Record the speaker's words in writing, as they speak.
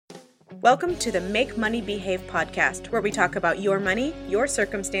Welcome to the Make Money Behave podcast, where we talk about your money, your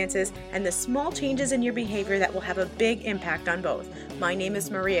circumstances, and the small changes in your behavior that will have a big impact on both. My name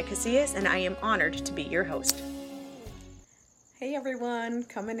is Maria Casillas, and I am honored to be your host. Hey everyone,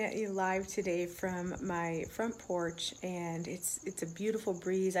 coming at you live today from my front porch, and it's a beautiful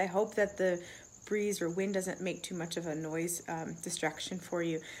breeze. I hope that the breeze or wind doesn't make too much of a noise distraction for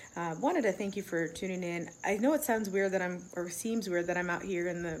you. Wanted to thank you for tuning in. I know it sounds weird seems weird that I'm out here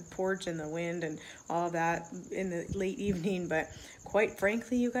in the porch and the wind and all of that in the late evening, but quite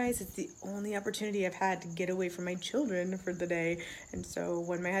frankly, you guys, it's the only opportunity I've had to get away from my children for the day. And so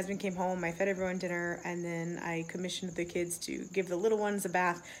when my husband came home, I fed everyone dinner, and then I commissioned the kids to give the little ones a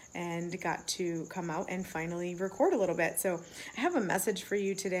bath and got to come out and finally record a little bit. So I have a message for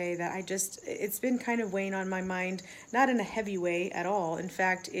you today that it's been kind of weighing on my mind, not in a heavy way at all. In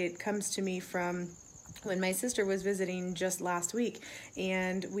fact, it comes to me from when my sister was visiting just last week,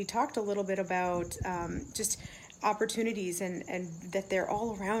 and we talked a little bit about just opportunities and that they're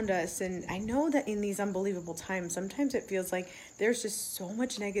all around us. And I know that in these unbelievable times, sometimes it feels like there's just so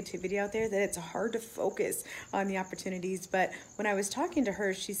much negativity out there that it's hard to focus on the opportunities. But when I was talking to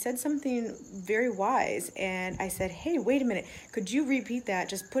her, she said something very wise, and I said, hey, wait a minute, could you repeat that?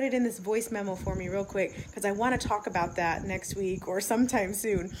 Just put it in this voice memo for me real quick, because I want to talk about that next week or sometime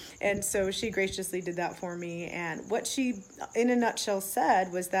soon. And so she graciously did that for me. And what she in a nutshell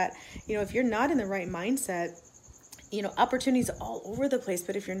said was that, if you're not in the right mindset, opportunities all over the place,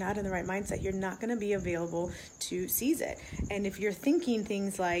 but if you're not in the right mindset, you're not going to be available to seize it. And if you're thinking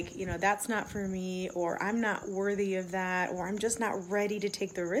things like, that's not for me, or I'm not worthy of that, or I'm just not ready to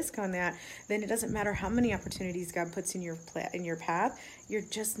take the risk on that, then it doesn't matter how many opportunities God puts in your path, you're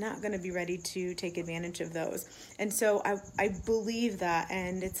just not going to be ready to take advantage of those. And so I believe that,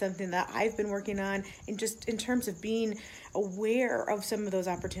 and it's something that I've been working on in terms of being aware of some of those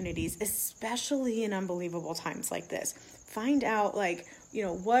opportunities, especially in unbelievable times like this. Find out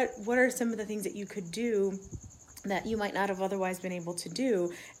what are some of the things that you could do that you might not have otherwise been able to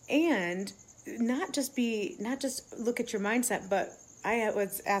do, and not just look at your mindset, but I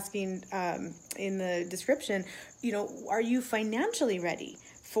was asking in the description, are you financially ready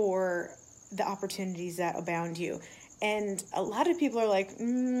for the opportunities that abound you? And a lot of people are like,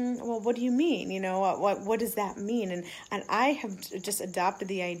 well, what do you mean? What does that mean? And I have just adopted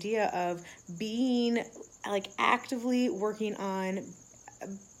the idea of being actively working on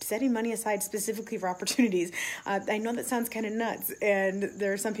setting money aside specifically for opportunities. I know that sounds kind of nuts, and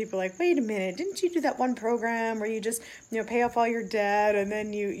there are some people like, wait a minute, didn't you do that one program where you just pay off all your debt and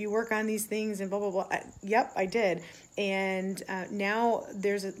then you work on these things and blah blah blah? Yep, I did. And now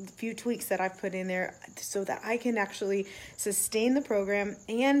there's a few tweaks that I've put in there so that I can actually sustain the program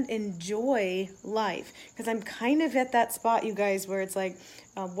and enjoy life, because I'm kind of at that spot, you guys, where it's like,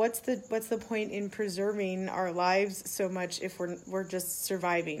 what's the point in preserving our lives so much if we're just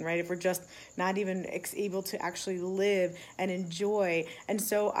surviving, right? If we're just not even able to actually live and enjoy. And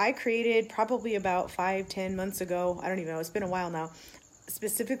so I created probably about 5-10 months ago, I don't even know, it's been a while now,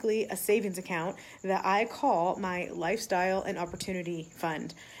 specifically a savings account that I call my lifestyle and opportunity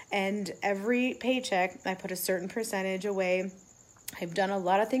fund. And every paycheck, I put a certain percentage away. I've done a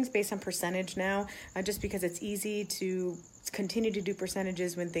lot of things based on percentage now, just because it's easy to continue to do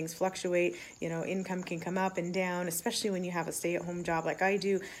percentages when things fluctuate. Income can come up and down, especially when you have a stay-at-home job like I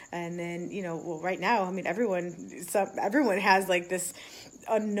do. And then, right now, everyone has this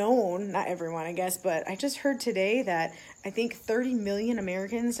unknown, not everyone, I guess, but I just heard today that I think 30 million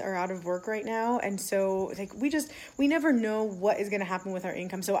Americans are out of work right now. And so we never know what is going to happen with our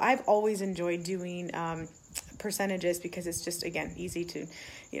income. So I've always enjoyed doing percentages, because it's just, again, easy to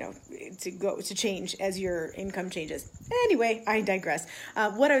change as your income changes. Anyway, I digress.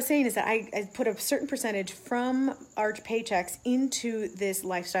 What I was saying is that I put a certain percentage from our paychecks into this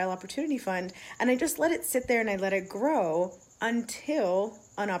lifestyle opportunity fund, and I just let it sit there and I let it grow until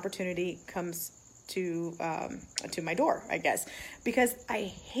an opportunity comes to my door, I guess, because I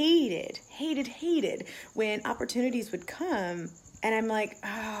hated when opportunities would come. And I'm like,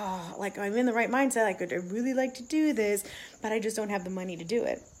 I'm in the right mindset. I really like to do this, but I just don't have the money to do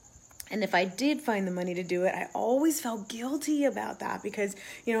it. And if I did find the money to do it, I always felt guilty about that, because,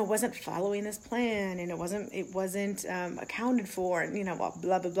 it wasn't following this plan, and it wasn't accounted for, and, blah,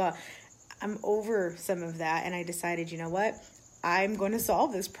 blah, blah. I'm over some of that. And I decided, what? I'm going to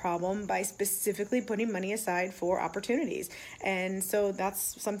solve this problem by specifically putting money aside for opportunities. And so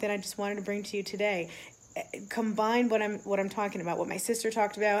that's something I just wanted to bring to you today. Combine what I'm talking about, what my sister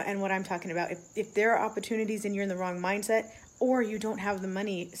talked about, and what I'm talking about. If there are opportunities and you're in the wrong mindset, or you don't have the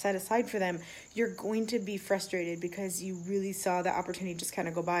money set aside for them, you're going to be frustrated because you really saw the opportunity just kind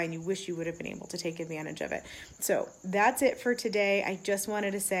of go by and you wish you would have been able to take advantage of it. So that's it for today. I just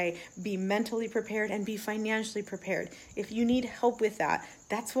wanted to say, be mentally prepared and be financially prepared. If you need help with that,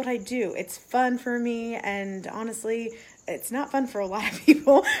 that's what I do. It's fun for me, and honestly, it's not fun for a lot of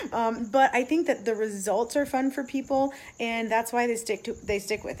people, but I think that the results are fun for people, and that's why they stick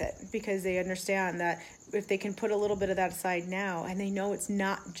with it, because they understand that if they can put a little bit of that aside now, and they know it's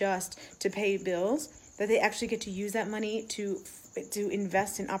not just to pay bills, that they actually get to use that money to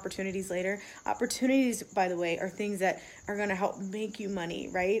invest in opportunities later. Opportunities, by the way, are things that are going to help make you money,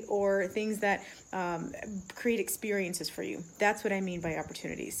 right? Or things that create experiences for you. That's what I mean by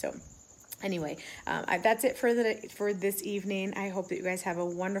opportunities. So anyway, that's it for this evening. I hope that you guys have a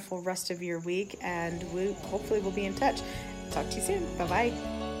wonderful rest of your week, and hopefully we'll be in touch. Talk to you soon.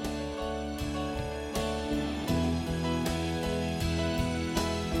 Bye-bye.